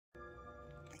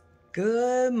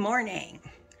Good morning.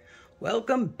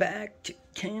 Welcome back to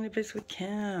Cannabis with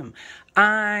Kim.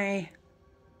 I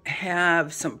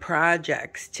have some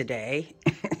projects today,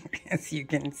 as you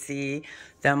can see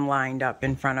them lined up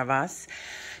in front of us.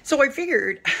 So I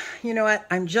figured, you know what,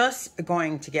 I'm just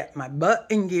going to get my butt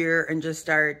in gear and just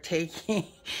start taking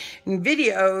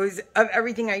videos of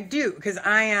everything I do, because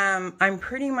I'm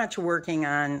pretty much working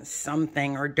on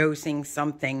something or dosing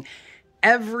something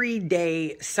every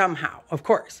day somehow, of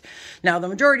course. Now, the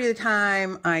majority of the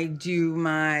time I do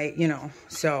my,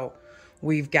 so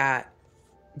we've got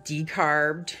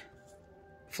decarbed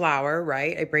flour,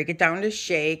 right? I break it down to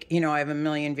shake. I have a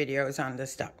million videos on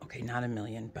this stuff. Okay, not a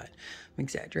million, but I'm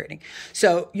exaggerating.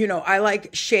 So, I like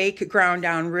shake ground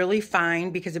down really fine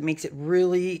because it makes it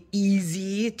really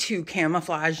easy to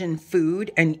camouflage in food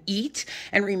and eat.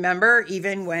 And remember,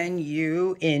 even when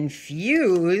you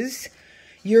infuse,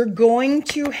 you're going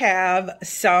to have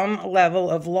some level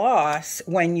of loss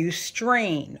when you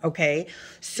strain, okay?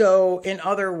 So in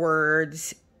other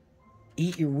words,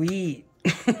 eat your weed.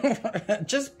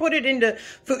 Just put it into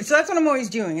food. So that's what I'm always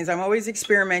doing, is I'm always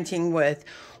experimenting with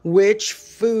which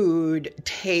food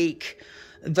take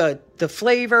the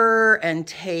flavor and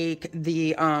take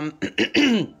the,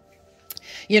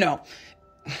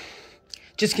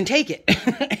 just can take it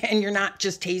and you're not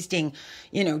just tasting,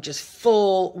 just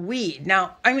full weed.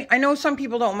 Now, I mean, I know some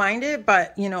people don't mind it,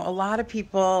 but a lot of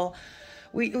people,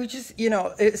 we just,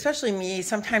 especially me,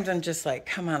 sometimes I'm just like,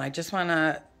 come on, I just want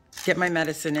to get my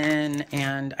medicine in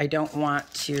and I don't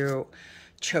want to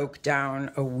choke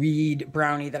down a weed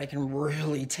brownie that I can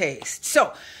really taste.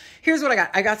 So here's what I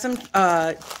got. I got some,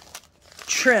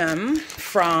 trim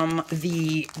from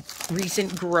the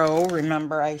recent grow.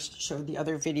 Remember, I showed the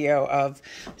other video of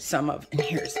some of, and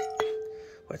here's,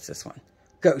 what's this one?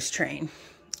 Ghost Train.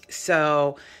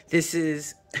 So this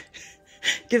is,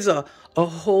 gives a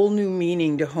whole new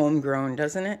meaning to homegrown,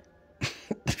 doesn't it?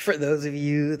 For those of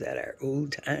you that are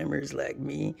old timers like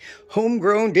me,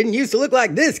 homegrown didn't used to look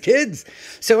like this, kids.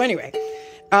 So anyway,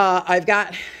 I'm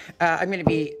going to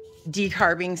be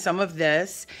decarbing some of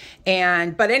this.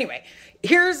 But anyway,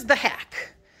 here's the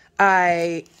hack.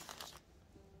 I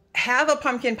have a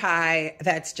pumpkin pie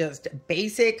that's just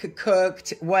basic,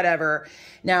 cooked, whatever.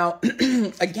 Now,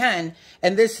 again,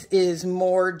 and this is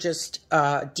more just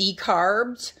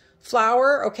decarbed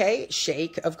flour, okay?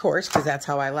 Shake, of course, because that's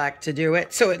how I like to do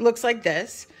it. So it looks like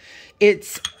this.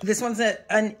 This one's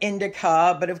an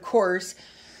indica, but of course,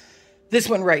 this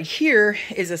one right here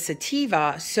is a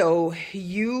sativa. So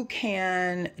you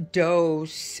can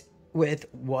dose with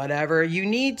whatever you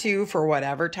need to for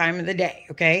whatever time of the day,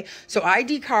 okay? So I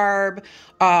decarb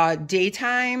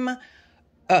daytime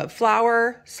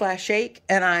flour / shake,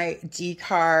 and I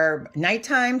decarb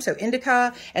nighttime, so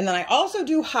indica, and then I also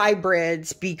do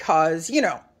hybrids because,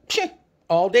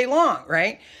 all day long,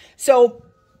 right? So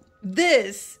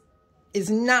this is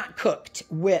not cooked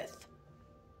with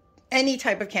any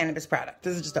type of cannabis product.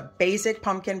 This is just a basic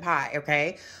pumpkin pie,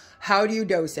 okay? How do you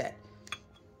dose it?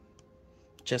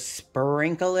 Just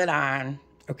sprinkle it on,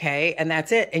 okay? And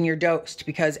that's it, and you're dosed,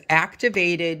 because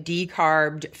activated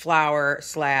decarbed flour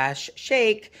 /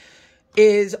 shake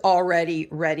is already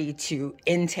ready to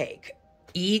intake.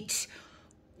 Eat,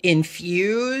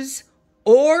 infuse,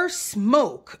 or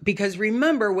smoke, because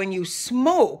remember, when you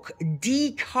smoke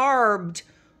decarbed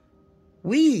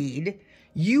weed,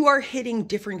 you are hitting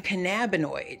different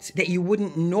cannabinoids that you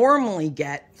wouldn't normally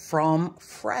get from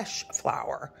fresh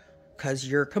flour, because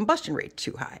your combustion rate's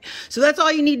too high. So that's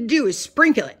all you need to do is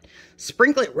sprinkle it.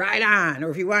 Sprinkle it right on. Or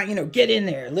if you want, get in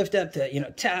there, lift up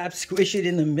the, top, squish it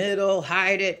in the middle,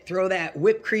 hide it, throw that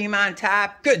whipped cream on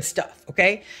top. Good stuff,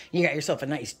 okay? You got yourself a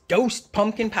nice dosed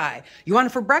pumpkin pie. You want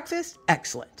it for breakfast?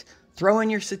 Excellent. Throw in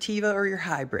your sativa or your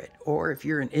hybrid. Or if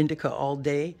you're an indica all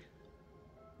day,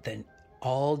 then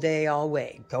all day, all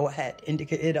way. Go ahead,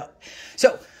 indica it up.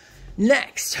 So,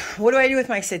 next, what do I do with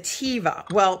my sativa?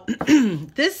 Well,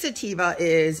 this sativa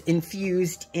is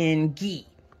infused in ghee.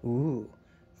 Ooh.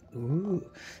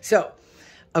 So,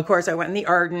 of course, I went in the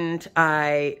ardent.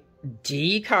 I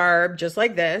decarb just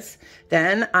like this.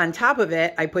 Then on top of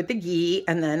it, I put the ghee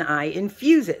and then I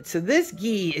infuse it. So this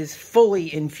ghee is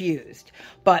fully infused,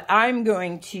 but I'm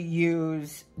going to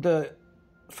use the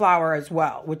flour as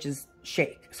well, which is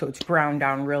shake. So it's ground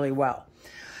down really well.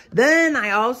 Then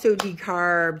I also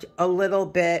decarbed a little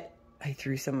bit. I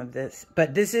threw some of this,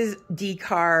 but this is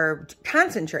decarbed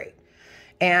concentrate.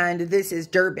 And this is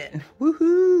Durban.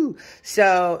 Woohoo!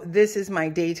 So this is my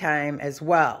daytime as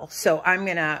well. So I'm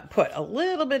going to put a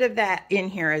little bit of that in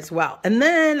here as well. And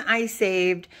then I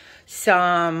saved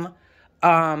some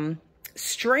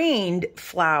strained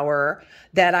flour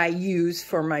that I use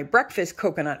for my breakfast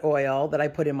coconut oil that I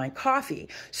put in my coffee.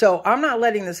 So I'm not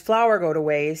letting this flour go to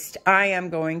waste. I am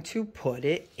going to put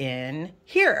it in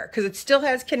here because it still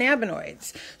has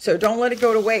cannabinoids. So don't let it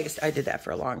go to waste. I did that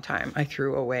for a long time. I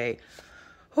threw away,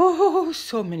 oh,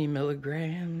 so many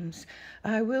milligrams.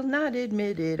 I will not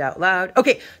admit it out loud.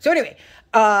 Okay, so anyway,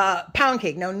 pound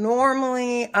cake. Now,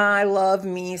 normally I love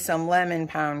me some lemon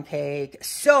pound cake,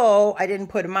 so I didn't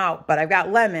put them out, but I've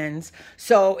got lemons.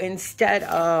 So instead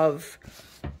of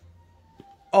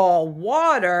all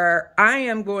water, I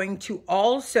am going to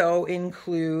also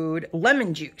include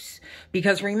lemon juice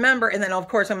because remember, and then of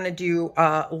course I'm going to do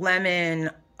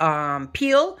lemon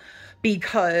peel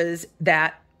because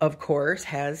that of course,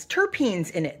 has terpenes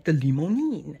in it, the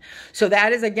limonene. So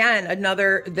that is, again,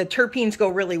 the terpenes go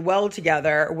really well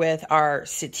together with our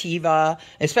sativa,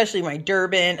 especially my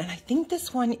Durban. And I think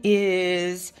this one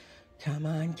is, come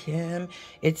on, Kim,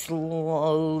 it's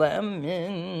lemon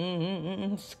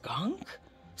skunk?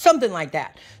 Something like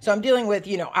that. So I'm dealing with,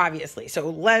 obviously. So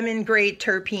lemon, great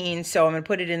terpenes. So I'm going to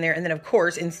put it in there. And then, of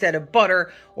course, instead of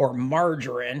butter or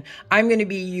margarine, I'm going to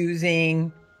be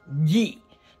using ghee.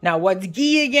 Now, what's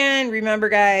ghee again? Remember,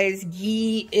 guys,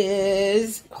 ghee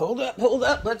is, hold up.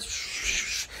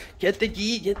 Let's get the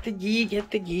ghee.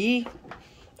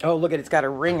 Oh, look at it. It's got a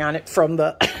ring on it from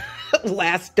the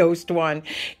last dosed one.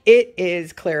 It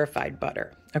is clarified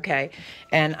butter, okay?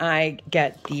 And I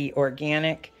get the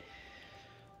organic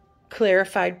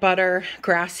clarified butter,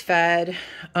 grass-fed.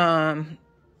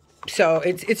 So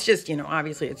it's just,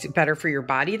 obviously it's better for your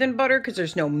body than butter because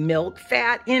there's no milk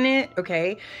fat in it,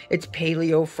 okay? It's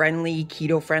paleo friendly,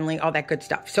 keto friendly, all that good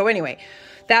stuff. So anyway,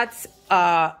 that's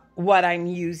what I'm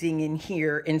using in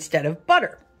here instead of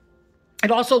butter. It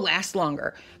also lasts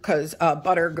longer because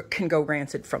butter can go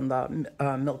rancid from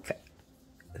the milk fat.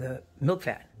 The milk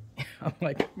fat. I'm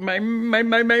like, my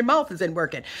mouth isn't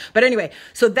working. But anyway,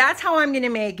 so that's how I'm going to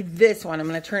make this one. I'm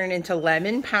going to turn it into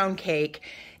lemon pound cake.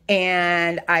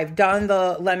 And I've done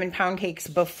the lemon pound cakes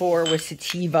before with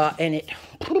sativa, and it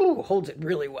holds it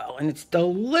really well, and it's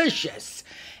delicious.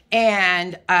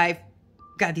 And I've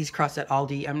got these crust at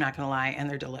Aldi, I'm not going to lie, and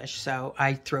they're delish. So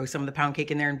I throw some of the pound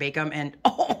cake in there and bake them, and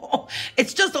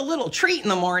it's just a little treat in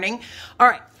the morning. All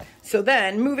right, so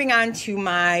then moving on to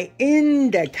my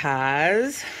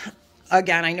indicas.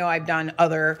 Again, I know I've done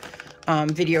other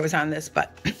videos on this,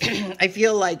 but I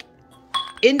feel like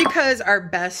indicas are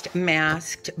best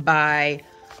masked by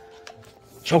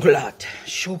chocolate.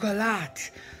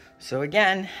 So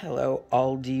again, hello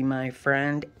Aldi, my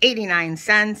friend. 89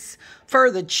 cents for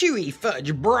the chewy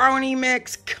fudge brownie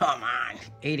mix. Come on,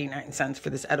 89 cents for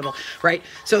this edible, right?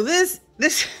 So this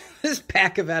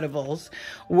pack of edibles,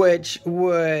 which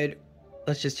would,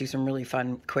 let's just do some really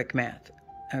fun, quick math.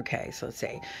 Okay, so let's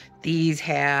say these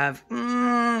have,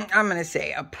 I'm going to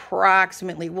say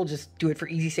approximately, we'll just do it for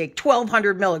easy sake,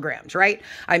 1,200 milligrams, right?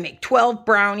 I make 12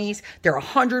 brownies. They're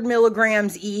 100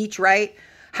 milligrams each, right?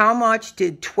 How much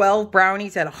did 12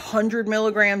 brownies at 100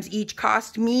 milligrams each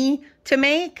cost me to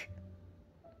make?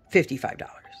 $55.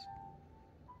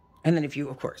 And then if you,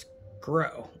 of course,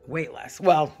 grow way less,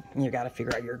 well, you got to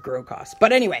figure out your grow costs.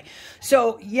 But anyway,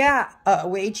 so yeah,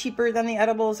 way cheaper than the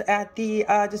edibles at the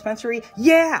dispensary.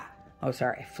 Yeah. Oh,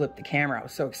 sorry, I flipped the camera. I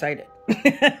was so excited.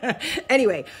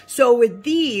 Anyway, so with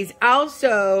these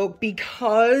also,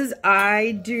 because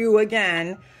I do,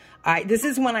 again, this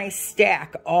is when I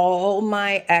stack all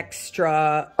my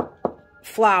extra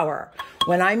flour.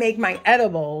 When I make my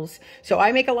edibles, so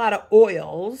I make a lot of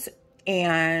oils,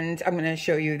 and I'm going to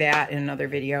show you that in another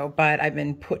video, but I've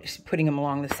been putting them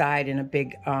along the side in a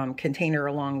big container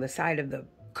along the side of the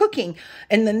cooking.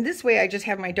 And then this way I just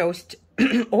have my dosed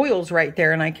oils right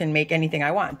there, and I can make anything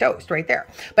I want dosed right there.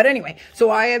 But anyway, so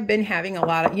I have been having a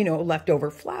lot of,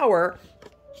 leftover flour.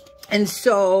 And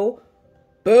so,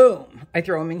 boom, I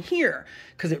throw them in here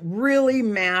because it really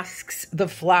masks the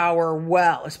flour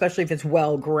well, especially if it's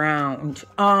well ground.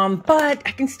 But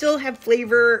I can still have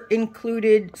flavor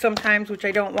included sometimes, which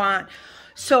I don't want.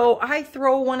 So I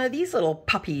throw one of these little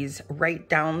puppies right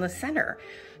down the center.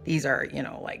 These are,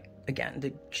 like, again,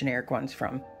 the generic ones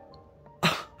from,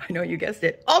 I know you guessed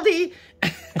it, Aldi.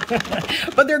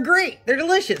 But they're great. They're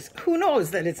delicious. Who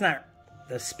knows that it's not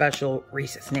the special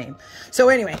Reese's name. So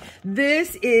anyway,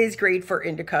 this is great for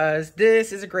indicas.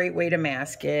 This is a great way to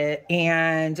mask it.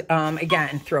 And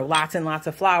again, throw lots and lots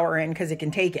of flour in because it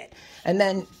can take it. And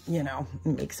then,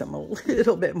 makes them a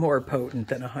little bit more potent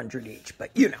than 100 each,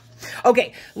 but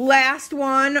Okay, last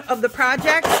one of the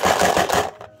project.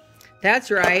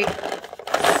 That's right.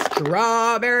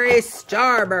 Strawberry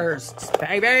Starbursts,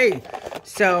 baby.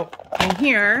 So in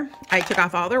here, I took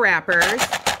off all the wrappers.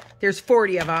 There's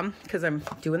 40 of them because I'm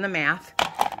doing the math.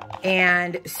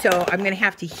 And so I'm going to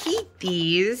have to heat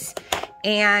these.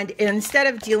 And instead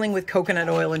of dealing with coconut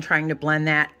oil and trying to blend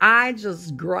that, I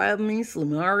just grab me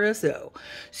some RSO.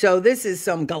 So this is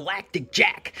some Galactic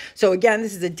Jack. So again,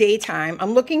 this is a daytime.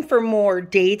 I'm looking for more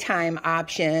daytime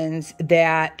options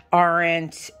that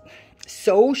aren't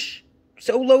so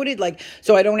loaded, like,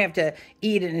 so I don't have to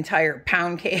eat an entire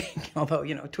pound cake, although,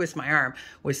 you know, twist my arm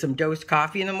with some dosed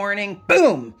coffee in the morning.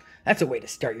 Boom! That's a way to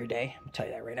start your day. I'll tell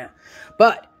you that right now.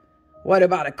 But what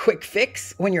about a quick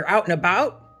fix when you're out and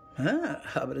about?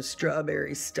 How about a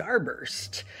strawberry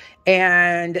starburst?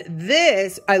 And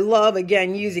this, I love,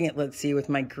 again, using it, let's see, with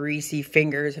my greasy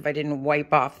fingers, if I didn't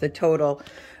wipe off the total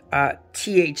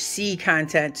THC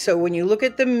content. So when you look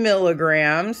at the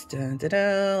milligrams,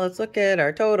 let's look at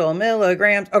our total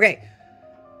milligrams. Okay.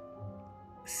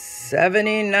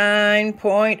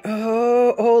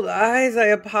 79.0, old eyes, I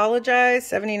apologize.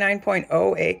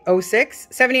 79.06,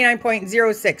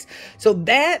 79.06. So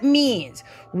that means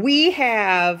we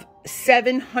have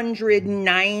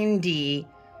 790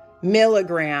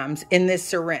 milligrams in this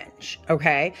syringe,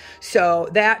 okay? So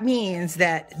that means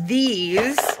that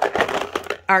these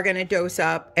are going to dose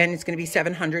up, and it's going to be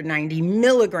 790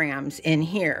 milligrams in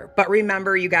here. But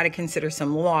remember, you got to consider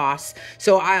some loss.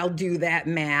 So I'll do that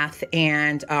math,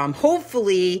 and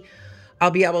hopefully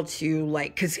I'll be able to,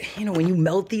 like, because, you know, when you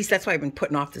melt these, that's why I've been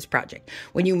putting off this project.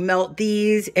 When you melt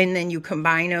these and then you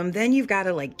combine them, then you've got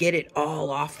to, like, get it all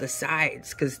off the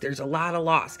sides because there's a lot of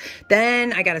loss.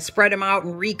 Then I got to spread them out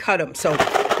and recut them. So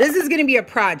this is going to be a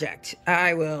project.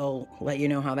 I will let you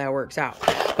know how that works out.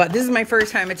 But this is my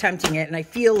first time attempting it, and I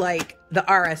feel like the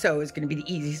RSO is going to be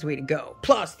the easiest way to go.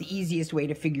 Plus, the easiest way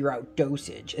to figure out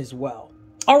dosage as well.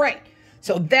 All right,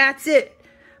 so that's it,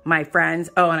 my friends.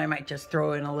 Oh, and I might just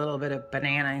throw in a little bit of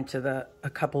banana into a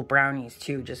couple brownies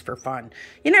too, just for fun.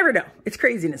 You never know. It's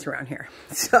craziness around here.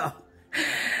 So,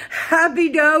 happy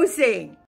dosing.